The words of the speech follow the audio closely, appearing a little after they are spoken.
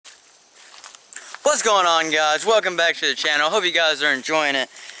What's going on, guys? Welcome back to the channel. Hope you guys are enjoying it.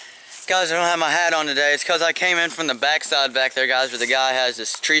 Guys, I don't have my hat on today. It's because I came in from the backside back there, guys, where the guy has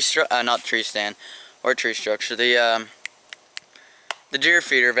this tree not tree stand or tree structure, the deer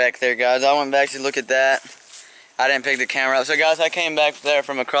feeder back there, guys. I went back to look at that. I didn't pick the camera up. So guys, I came back there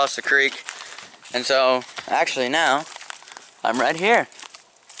from across the creek, and so actually now I'm right here.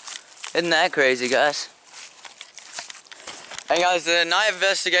 Isn't that crazy, guys? Hey guys, the night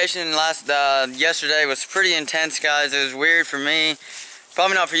investigation yesterday was pretty intense, guys. It was weird for me.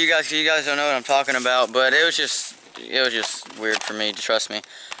 Probably not for you guys, because you guys don't know what I'm talking about, but it was just weird for me, trust me.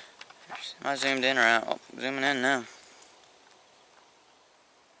 Am I zoomed in or out? Oh, zooming in now.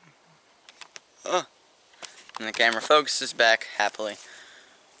 Oh. And the camera focuses back happily.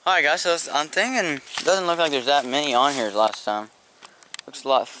 Alright guys, so I'm thinking it doesn't look like there's that many on here as last time. Looks a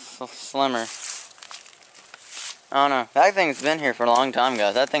lot slimmer. I don't know. That thing's been here for a long time,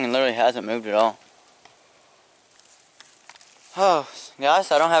 guys. That thing literally hasn't moved at all. Oh, guys,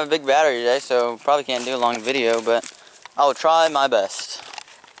 I don't have a big battery today, so probably can't do a long video, but I will try my best.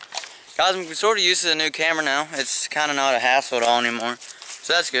 Guys, I'm sort of used to the new camera now. It's kind of not a hassle at all anymore,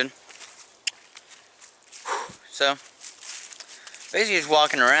 so that's good. So, basically just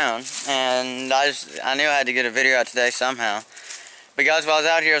walking around, and I knew I had to get a video out today somehow. But guys, while I was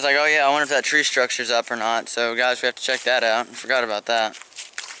out here, I was like, oh yeah, I wonder if that tree structure's up or not. So guys, we have to check that out. I forgot about that.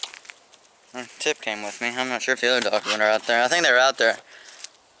 Tip came with me. I'm not sure if the other dogs are out there. I think they were out there.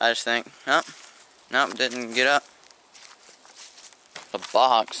 I just think, nope, didn't get up. The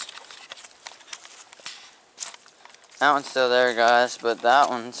box. That one's still there, guys, but that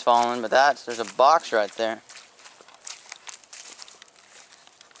one's fallen. But there's a box right there.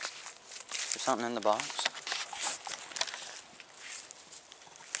 Is there something in the box?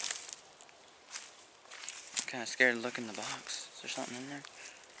 I'm kind of scared to look in the box. Is there something in there?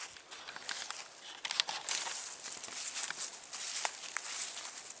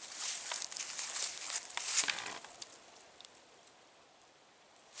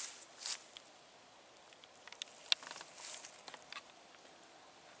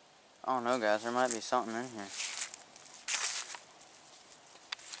 I don't know, guys. There might be something in here.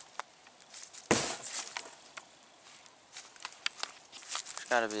 There's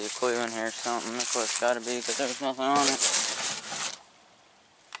got to be a clue in here or something. That's what it's got to be, because there's nothing on it.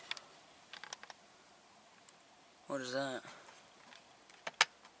 What is that?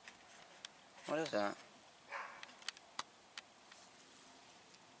 What is that?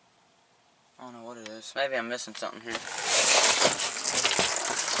 I don't know what it is. Maybe I'm missing something here.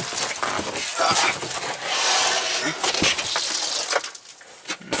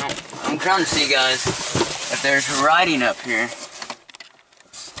 No, I'm trying to see, guys, if there's writing up here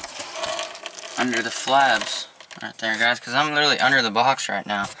under the flabs right there, guys, because I'm literally under the box right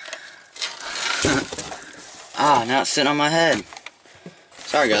now. Ah, now it's sitting on my head.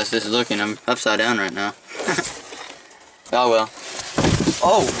 Sorry, guys, this is looking. I'm upside down right now. Oh well.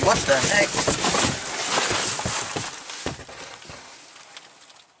 Oh, what the heck?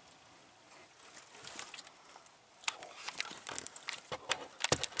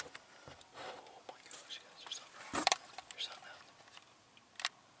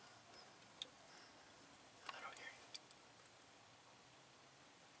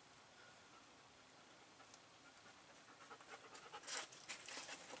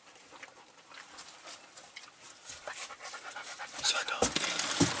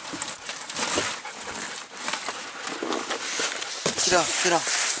 Get off, get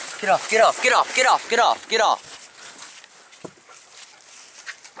off, get off, get off, get off, get off, get off, get off.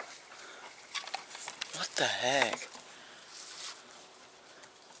 What the heck?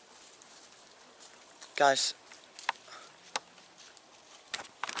 Guys.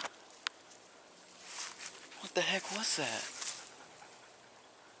 What the heck was that?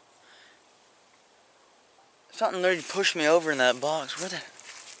 Something literally pushed me over in that box. Where the...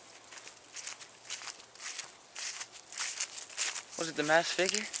 Was it the masked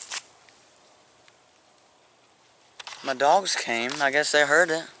figure? My dogs came. I guess they heard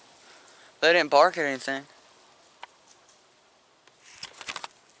it. They didn't bark or anything.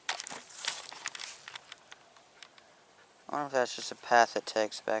 I wonder if that's just a path it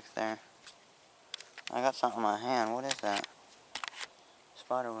takes back there. I got something in my hand. What is that?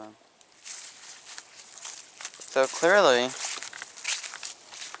 Spider web. So clearly,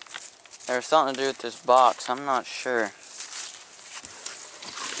 there's something to do with this box. I'm not sure.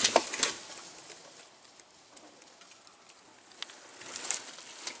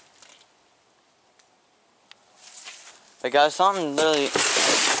 But guys, something literally...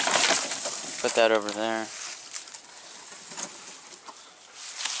 Put that over there.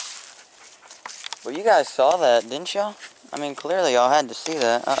 Well, you guys saw that, didn't y'all? I mean, clearly y'all had to see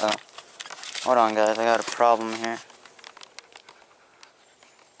that. Uh-oh. Hold on, guys. I got a problem here.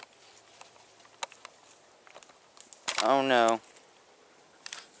 Oh, no.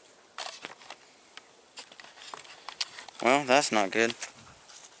 Well, that's not good.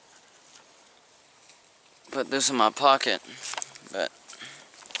 Put this in my pocket. But,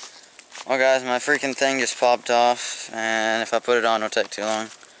 well, guys, my freaking thing just popped off. And if I put it on, it'll take too long.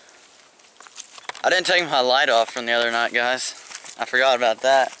 I didn't take my light off from the other night, guys. I forgot about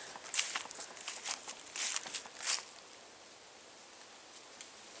that.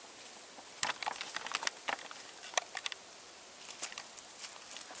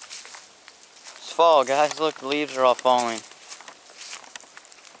 It's fall, guys. Look, the leaves are all falling.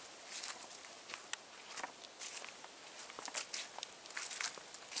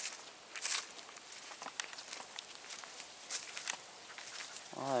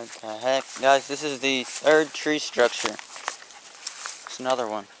 What the heck? Guys, this is the third tree structure. It's another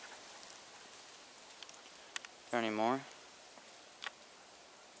one. Is there any more?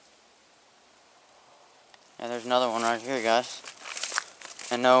 Yeah, there's another one right here, guys.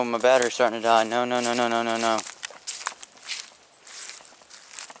 And no, my battery's starting to die. No, no, no, no, no, no, no.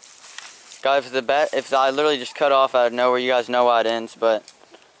 Guys, if I literally just cut off out of nowhere, you guys know why it ends, but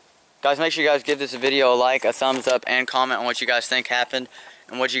guys, make sure you guys give this video a like, a thumbs up, and comment on what you guys think happened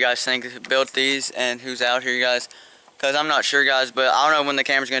and what you guys think built these and who's out here, guys. Because I'm not sure, guys, but I don't know when the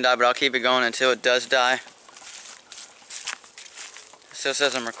camera's going to die, but I'll keep it going until it does die. It still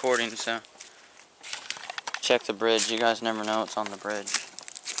says I'm recording, so check the bridge. You guys never know what's on the bridge.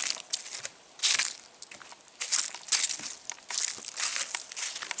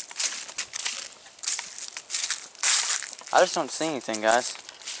 I just don't see anything, guys.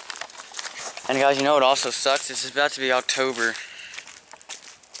 And guys, you know what also sucks? It's about to be October.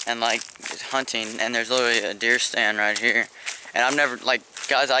 And like, it's hunting, and there's literally a deer stand right here. And I've never, like,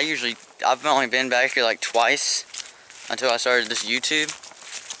 guys, I've only been back here like twice until I started this YouTube.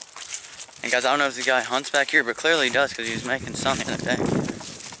 And guys, I don't know if the guy hunts back here, but clearly he does because he was making sun the other day.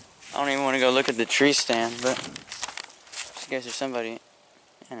 I don't even want to go look at the tree stand, but just in case there's somebody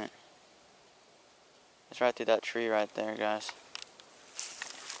in it. It's right through that tree right there, guys.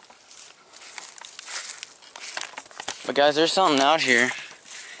 But guys, there's something out here.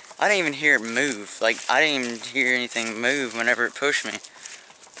 I didn't even hear it move. Like, I didn't even hear anything move whenever it pushed me.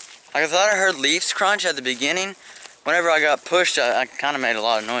 Like, I thought I heard leaves crunch at the beginning. Whenever I got pushed, I kind of made a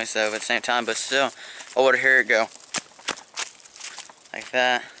lot of noise, though, at the same time. But still, I would hear it go. Like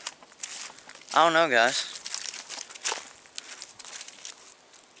that. I don't know, guys.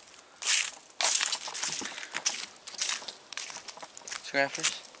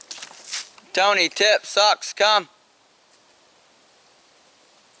 Scrappers. Tony, Tip, Socks, come.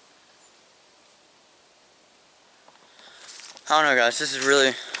 I don't know, guys, this is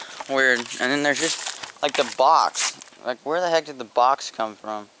really weird. And then there's just, like, the box. Like, where the heck did the box come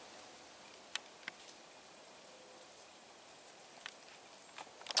from?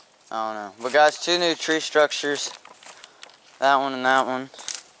 I don't know. But guys, two new tree structures. That one and that one.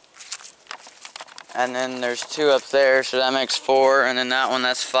 And then there's two up there, so that makes 4. And then that one,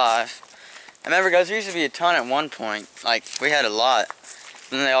 that's 5. And remember, guys, there used to be a ton at one point. Like, we had a lot.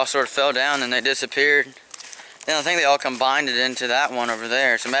 And then they all sort of fell down and they disappeared. Then I think they all combined it into that one over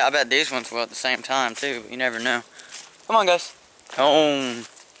there. So I bet these ones will at the same time too, but you never know. Come on, guys. Home.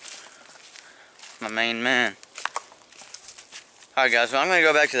 My main man. Alright, guys, well, I'm going to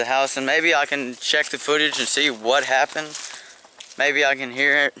go back to the house and maybe I can check the footage and see what happened. Maybe I can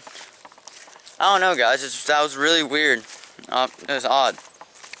hear it. I don't know, guys. That was really weird. It was odd.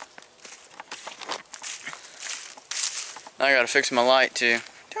 I got to fix my light too.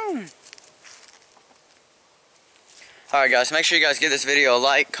 Alright, guys, make sure you guys give this video a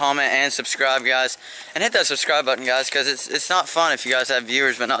like, comment, and subscribe, guys. And hit that subscribe button, guys, because it's not fun if you guys have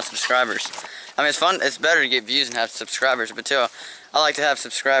viewers but not subscribers. I mean, it's fun. It's better to get views and have subscribers, but too, I like to have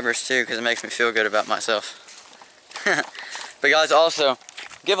subscribers too because it makes me feel good about myself. But guys, also,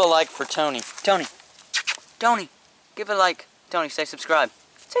 give a like for Tony. Tony, give a like. Tony, say subscribe.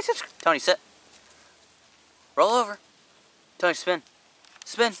 Say subscribe. Tony, sit. Roll over. Tony, spin.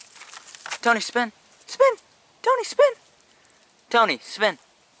 Spin. Tony, spin. Spin. Tony, spin. Tony, spin.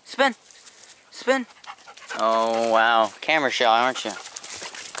 Spin. Spin. Oh, wow. Camera shy, aren't you?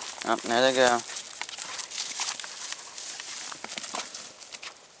 Oh, there they go.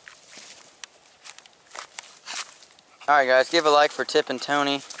 Alright, guys, give a like for Tip and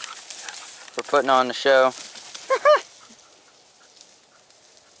Tony for putting on the show.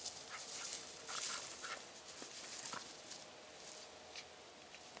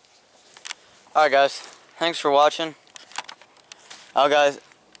 Alright guys, thanks for watching. Guys,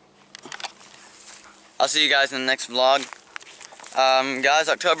 I'll see you guys in the next vlog. Guys,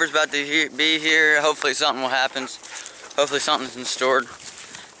 October's about to be here. Hopefully something will happen. Hopefully something's in store.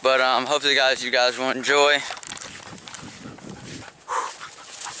 But hopefully you guys will enjoy.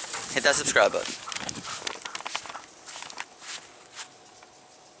 Hit that subscribe button.